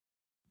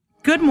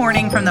Good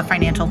morning from the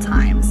Financial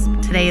Times.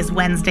 Today is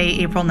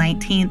Wednesday, April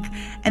 19th,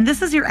 and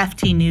this is your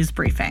FT News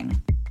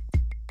Briefing.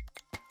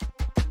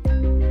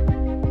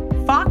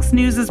 Fox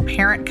News'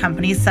 parent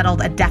company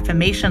settled a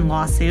defamation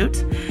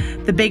lawsuit.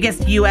 The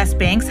biggest U.S.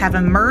 banks have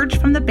emerged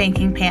from the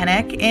banking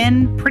panic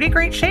in pretty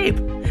great shape.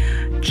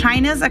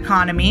 China's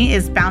economy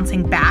is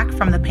bouncing back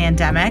from the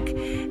pandemic,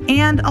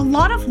 and a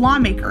lot of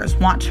lawmakers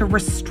want to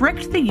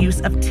restrict the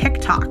use of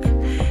TikTok.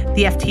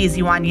 The FT's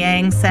Yuan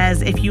Yang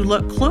says if you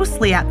look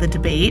closely at the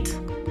debate,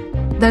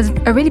 there's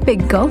a really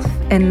big gulf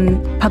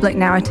in public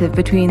narrative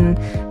between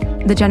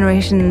the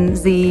Generation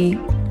Z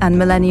and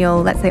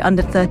millennial, let's say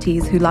under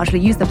 30s, who largely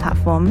use the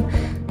platform,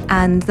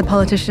 and the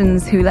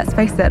politicians who, let's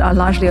face it, are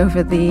largely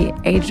over the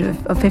age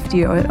of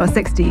 50 or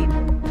 60.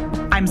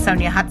 I'm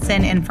Sonia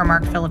Hudson, in for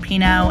Mark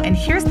Filipino, and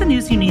here's the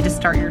news you need to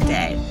start your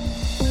day.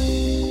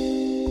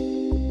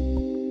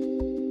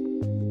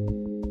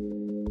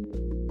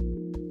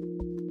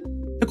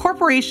 The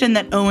corporation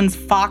that owns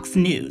Fox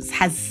News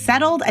has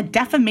settled a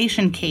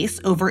defamation case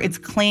over its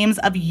claims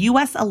of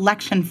U.S.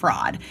 election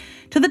fraud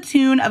to the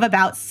tune of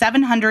about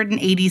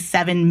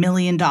 $787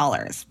 million.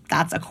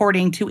 That's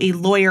according to a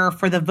lawyer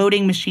for the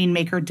voting machine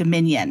maker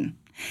Dominion.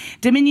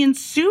 Dominion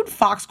sued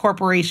Fox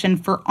Corporation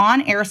for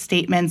on-air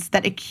statements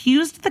that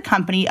accused the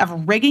company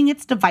of rigging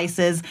its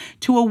devices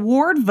to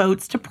award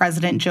votes to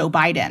President Joe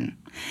Biden.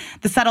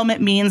 The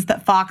settlement means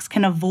that Fox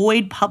can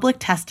avoid public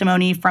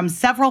testimony from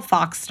several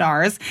Fox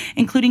stars,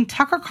 including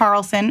Tucker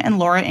Carlson and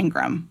Laura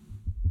Ingraham.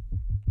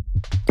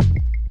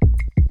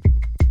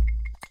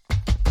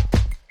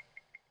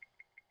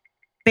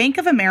 Bank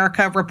of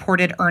America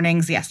reported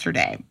earnings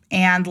yesterday,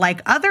 and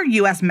like other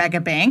U.S.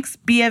 mega banks,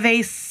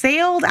 BofA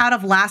sailed out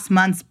of last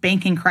month's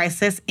banking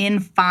crisis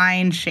in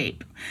fine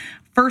shape.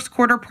 First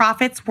quarter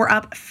profits were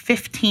up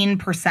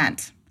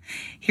 15%.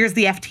 Here's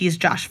the FT's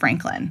Josh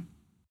Franklin.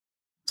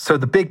 So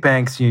the big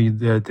banks, the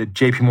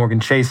JP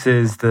Morgan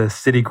Chases, the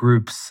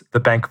Citigroups,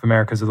 the Bank of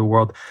Americas of the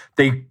world,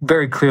 they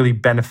very clearly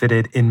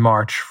benefited in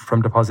March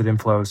from deposit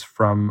inflows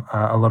from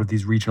a lot of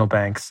these regional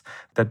banks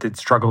that did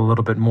struggle a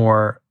little bit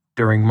more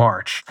during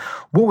March.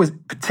 What was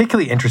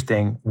particularly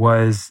interesting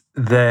was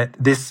that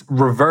this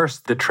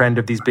reversed the trend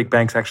of these big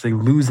banks actually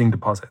losing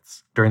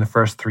deposits during the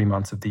first 3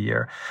 months of the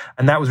year.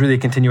 And that was really a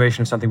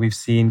continuation of something we've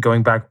seen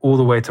going back all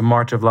the way to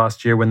March of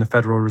last year when the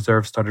Federal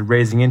Reserve started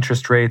raising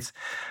interest rates.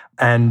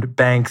 And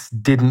banks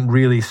didn't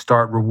really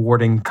start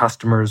rewarding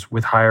customers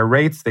with higher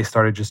rates. They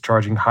started just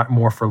charging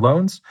more for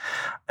loans.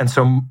 And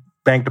so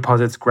bank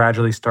deposits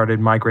gradually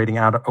started migrating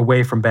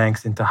away from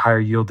banks into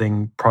higher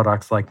yielding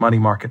products like money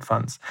market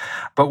funds.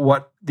 But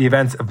what the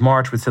events of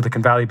March with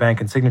Silicon Valley Bank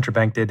and Signature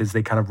Bank did is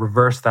they kind of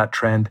reversed that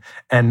trend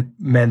and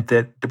meant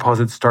that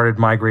deposits started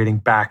migrating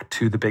back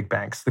to the big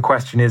banks. The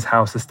question is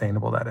how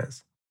sustainable that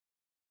is.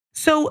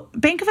 So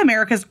Bank of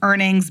America's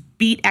earnings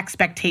beat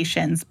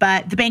expectations,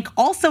 but the bank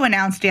also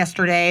announced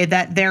yesterday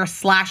that they're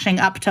slashing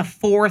up to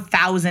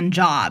 4,000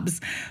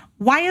 jobs.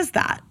 Why is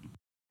that?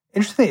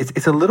 Interesting.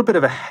 It's a little bit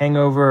of a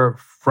hangover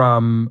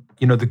from,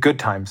 the good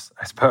times,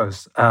 I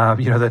suppose.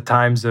 The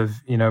times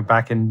of,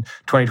 back in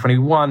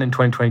 2021 and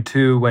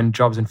 2022 when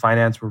jobs in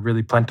finance were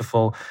really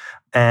plentiful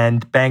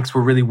and banks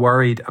were really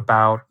worried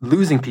about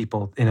losing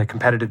people in a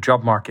competitive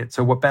job market.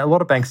 So what a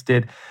lot of banks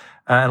did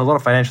and a lot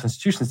of financial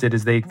institutions did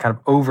is they kind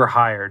of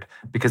overhired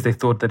because they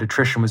thought that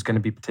attrition was going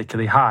to be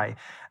particularly high.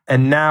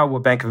 And now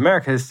what Bank of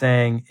America is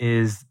saying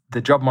is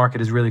the job market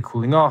is really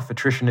cooling off.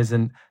 Attrition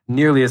isn't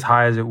nearly as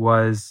high as it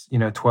was,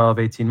 12,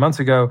 18 months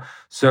ago.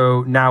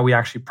 So now we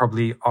actually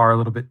probably are a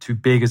little bit too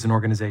big as an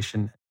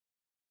organization.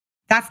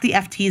 That's the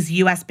FT's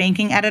U.S.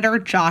 banking editor,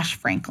 Josh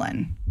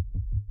Franklin.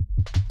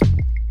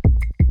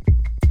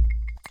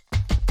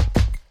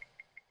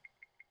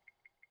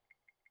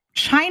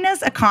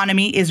 China's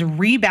economy is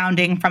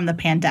rebounding from the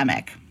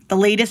pandemic. The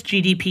latest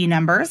GDP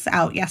numbers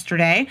out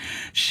yesterday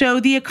show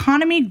the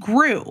economy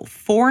grew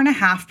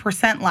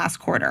 4.5% last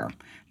quarter.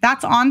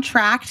 That's on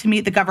track to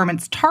meet the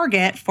government's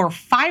target for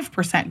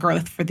 5%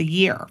 growth for the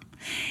year.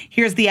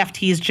 Here's the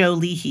FT's Joe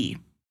Leahy.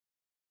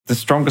 The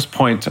strongest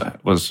point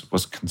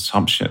was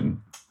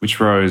consumption, which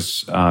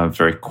rose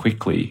very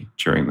quickly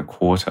during the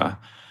quarter.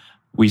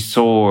 We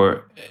saw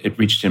it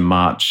reached in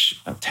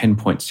March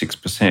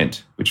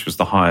 10.6%, which was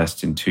the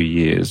highest in 2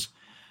 years.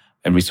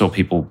 And we saw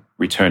people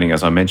returning,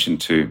 as I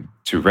mentioned, to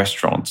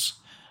restaurants.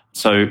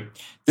 So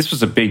this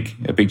was a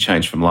big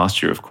change from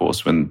last year, of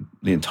course, when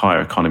the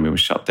entire economy was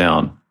shut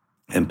down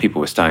and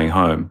people were staying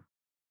home.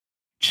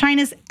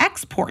 China's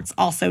exports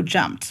also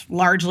jumped,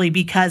 largely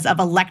because of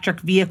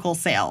electric vehicle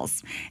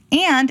sales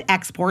and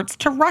exports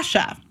to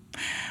Russia.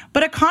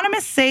 But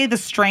economists say the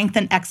strength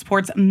in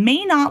exports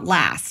may not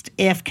last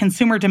if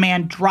consumer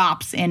demand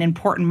drops in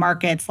important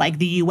markets like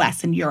the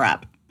U.S. and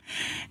Europe.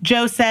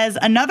 Joe says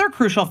another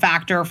crucial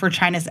factor for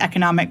China's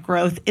economic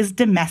growth is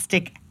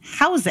domestic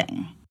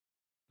housing.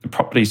 The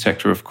property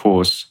sector, of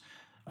course,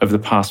 over the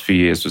past few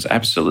years was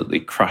absolutely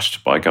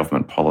crushed by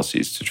government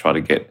policies to try to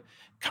get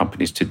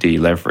companies to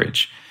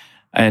deleverage.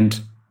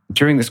 And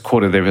during this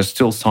quarter, there are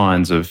still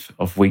signs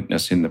of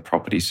weakness in the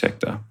property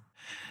sector.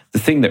 The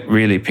thing that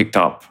really picked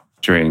up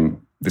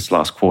during this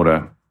last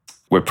quarter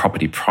were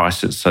property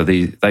prices. So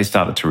they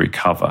started to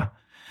recover.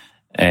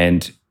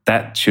 And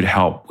that should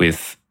help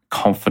with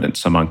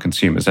confidence among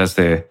consumers. As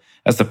the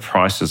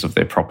prices of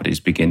their properties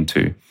begin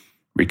to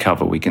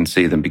recover, we can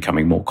see them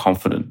becoming more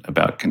confident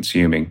about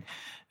consuming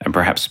and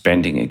perhaps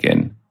spending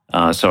again.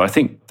 So I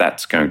think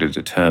that's going to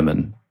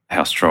determine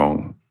how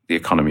strong the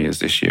economy is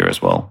this year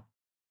as well.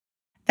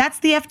 That's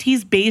the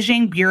FT's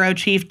Beijing Bureau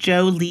Chief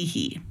Zhou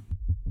Lihe.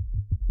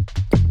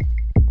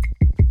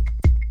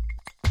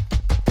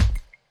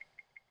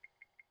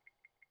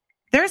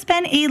 There's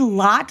been a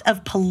lot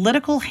of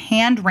political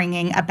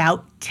hand-wringing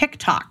about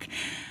TikTok.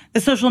 The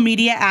social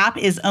media app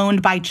is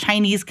owned by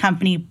Chinese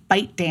company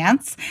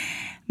ByteDance.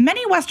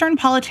 Many Western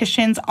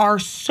politicians are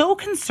so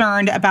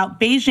concerned about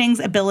Beijing's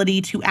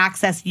ability to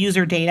access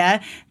user data,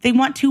 they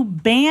want to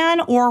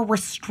ban or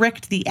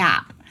restrict the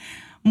app.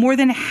 More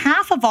than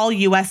half of all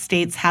U.S.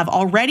 states have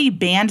already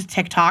banned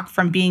TikTok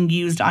from being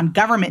used on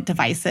government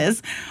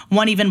devices.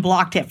 One even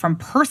blocked it from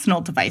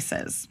personal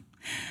devices.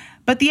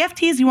 But the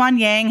FT's Yuan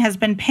Yang has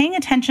been paying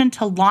attention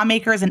to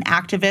lawmakers and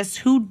activists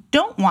who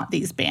don't want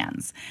these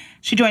bans.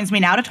 She joins me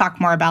now to talk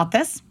more about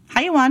this.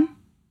 Hi, Yuan.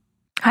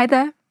 Hi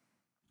there.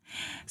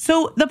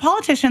 So the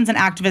politicians and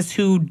activists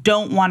who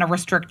don't want to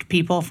restrict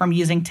people from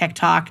using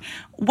TikTok,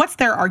 what's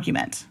their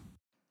argument?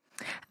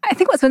 I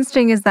think what's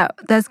interesting is that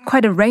there's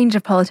quite a range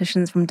of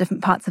politicians from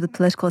different parts of the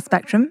political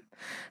spectrum.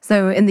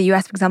 So in the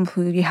US, for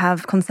example, you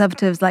have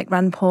conservatives like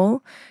Rand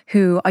Paul,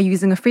 who are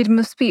using a freedom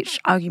of speech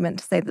argument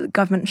to say that the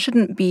government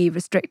shouldn't be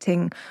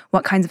restricting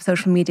what kinds of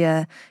social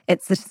media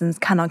its citizens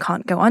can or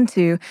can't go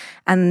onto.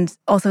 And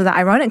also that,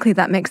 ironically,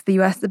 that makes the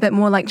US a bit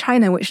more like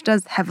China, which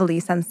does heavily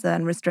censor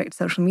and restrict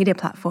social media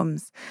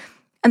platforms.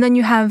 And then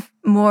you have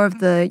more of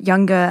the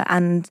younger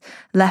and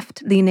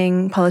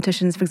left-leaning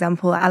politicians, for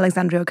example,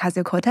 Alexandria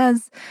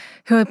Ocasio-Cortez,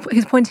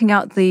 who's pointing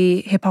out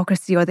the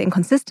hypocrisy or the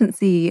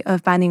inconsistency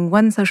of banning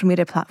one social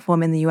media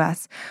platform in the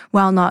US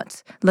while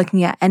not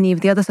looking at any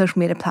of the other social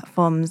media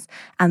platforms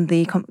and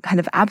the kind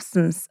of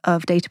absence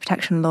of data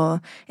protection law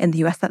in the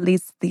US that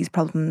leads to these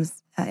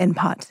problems in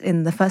part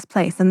in the first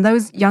place. And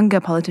those younger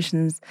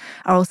politicians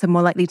are also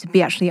more likely to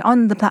be actually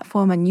on the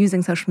platform and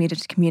using social media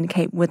to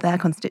communicate with their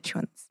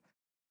constituents.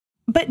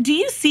 But do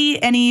you see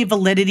any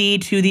validity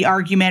to the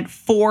argument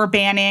for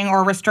banning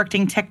or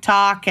restricting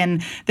TikTok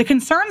and the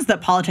concerns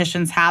that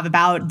politicians have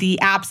about the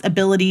app's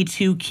ability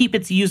to keep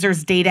its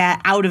users' data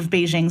out of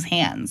Beijing's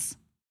hands?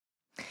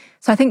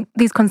 So I think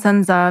these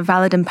concerns are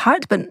valid in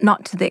part, but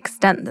not to the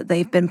extent that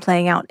they've been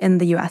playing out in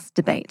the US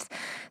debate.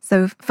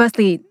 So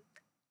firstly,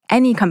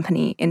 any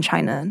company in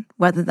China,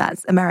 whether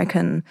that's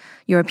American,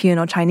 European,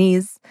 or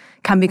Chinese,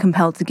 can be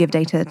compelled to give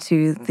data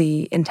to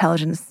the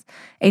intelligence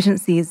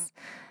agencies.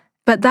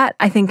 But that,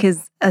 I think,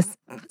 is a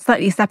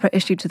slightly separate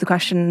issue to the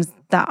questions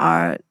that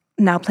are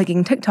now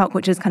plaguing TikTok,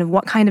 which is kind of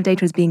what kind of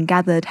data is being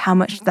gathered, how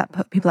much does that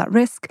put people at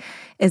risk?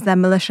 Is there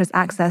malicious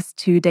access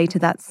to data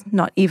that's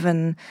not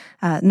even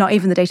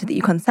the data that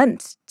you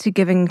consent to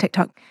giving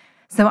TikTok?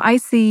 So I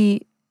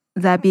see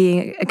there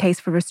being a case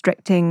for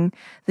restricting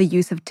the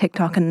use of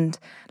TikTok and,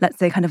 let's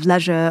say, kind of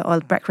leisure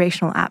or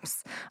recreational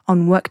apps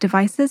on work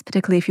devices,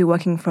 particularly if you're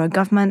working for a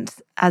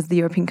government, as the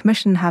European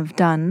Commission have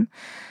done.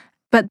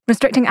 But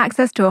restricting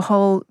access to a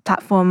whole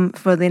platform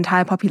for the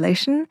entire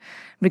population,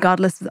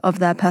 regardless of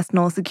their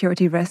personal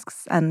security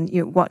risks and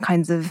what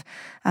kinds of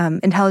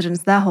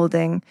intelligence they're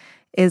holding,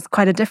 is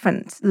quite a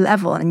different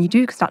level. And you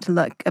do start to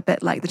look a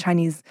bit like the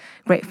Chinese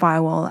Great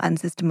Firewall and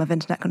system of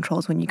internet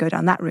controls when you go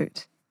down that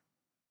route.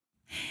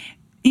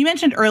 You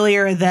mentioned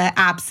earlier the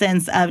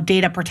absence of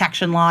data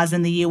protection laws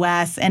in the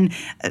U.S., and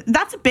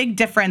that's a big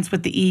difference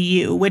with the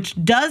EU, which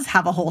does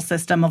have a whole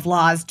system of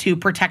laws to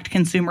protect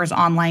consumers'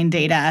 online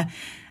data.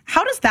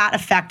 How does that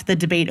affect the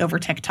debate over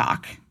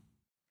TikTok?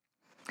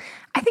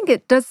 I think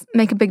it does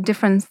make a big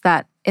difference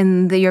that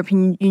in the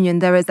European Union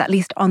there is, at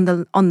least on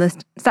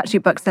the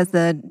statute books, there's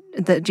the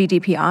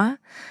GDPR,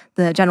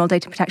 the General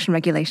Data Protection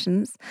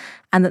Regulations,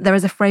 and that there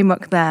is a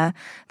framework there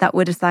that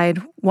would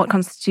decide what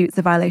constitutes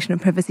a violation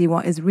of privacy,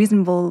 what is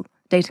reasonable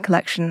data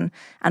collection,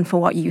 and for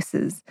what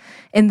uses.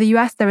 In the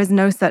US, there is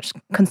no such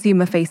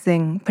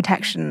consumer-facing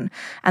protection.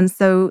 And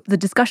so the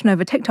discussion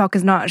over TikTok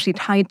is not actually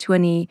tied to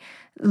any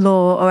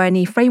law or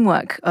any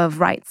framework of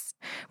rights,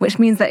 which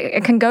means that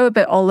it can go a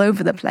bit all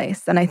over the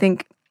place. And I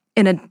think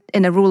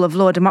in a rule of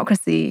law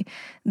democracy,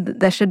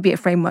 there should be a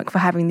framework for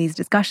having these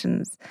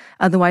discussions.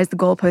 Otherwise, the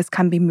goalposts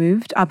can be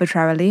moved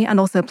arbitrarily and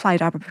also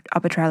applied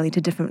arbitrarily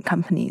to different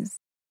companies.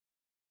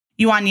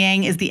 Yuan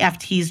Yang is the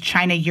FT's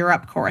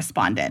China-Europe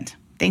correspondent.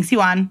 Thanks,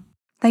 Yuan.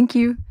 Thank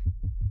you.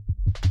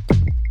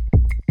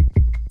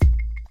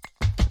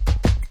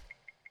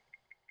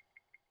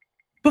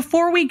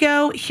 Before we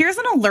go, here's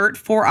an alert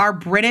for our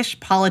British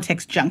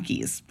politics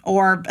junkies,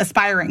 or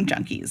aspiring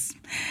junkies.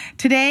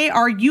 Today,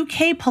 our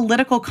UK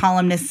political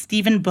columnist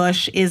Stephen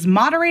Bush is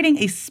moderating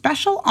a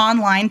special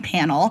online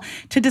panel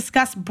to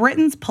discuss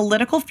Britain's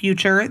political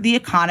future, the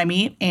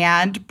economy,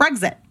 and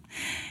Brexit.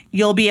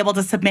 You'll be able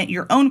to submit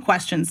your own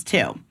questions,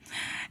 too.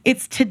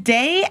 It's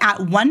today at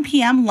 1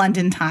 p.m.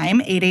 London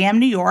time, 8 a.m.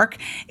 New York.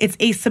 It's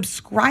a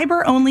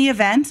subscriber-only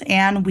event,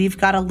 and we've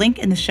got a link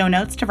in the show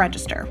notes to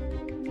register.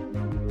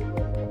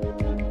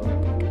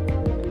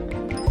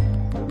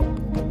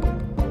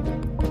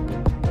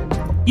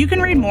 You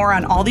can read more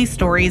on all these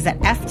stories at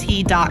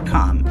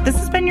FT.com. This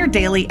has been your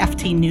daily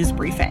FT News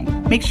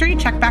Briefing. Make sure you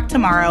check back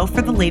tomorrow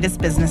for the latest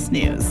business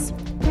news.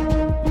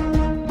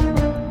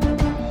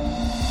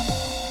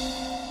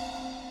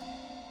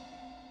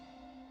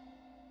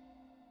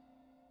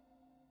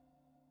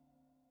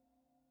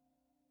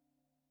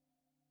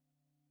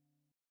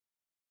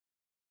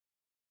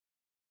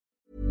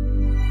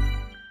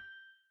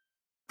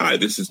 Hi,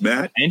 this is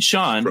Matt and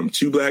Sean from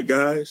Two Black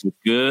Guys with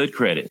Good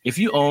Credit. If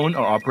you own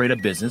or operate a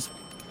business,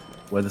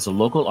 whether it's a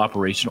local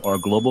operation or a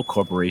global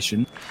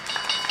corporation,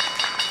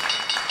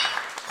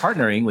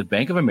 partnering with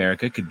Bank of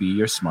America could be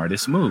your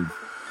smartest move.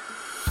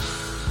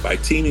 By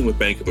teaming with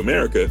Bank of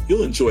America,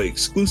 you'll enjoy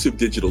exclusive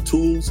digital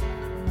tools,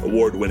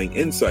 award-winning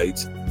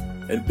insights,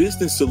 and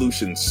business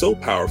solutions so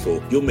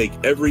powerful you'll make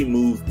every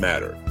move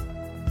matter.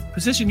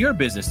 Position your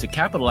business to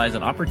capitalize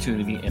on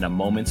opportunity in a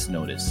moment's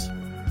notice.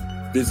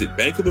 Visit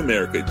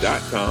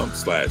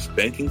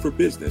bankofamerica.com/banking for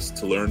business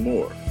to learn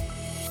more.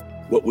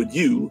 What would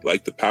you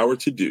like the power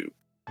to do?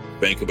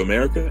 Bank of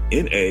America,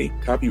 N.A.,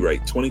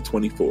 copyright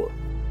 2024.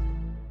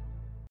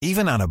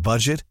 Even on a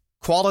budget,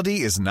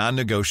 quality is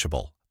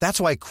non-negotiable. That's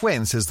why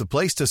Quince is the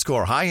place to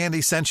score high-end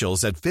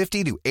essentials at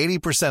 50 to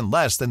 80%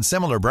 less than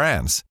similar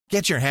brands.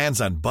 Get your hands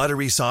on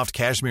buttery soft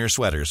cashmere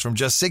sweaters from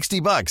just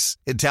 $60,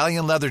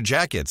 Italian leather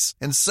jackets,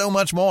 and so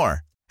much more.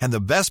 And the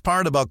best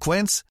part about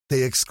Quince,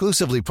 they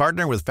exclusively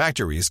partner with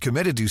factories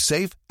committed to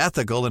safe,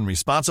 ethical, and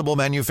responsible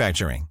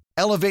manufacturing.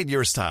 Elevate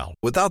your style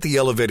without the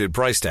elevated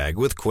price tag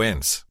with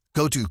Quince.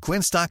 Go to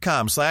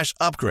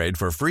quince.com/upgrade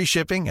for free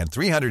shipping and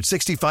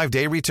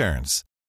 365-day returns.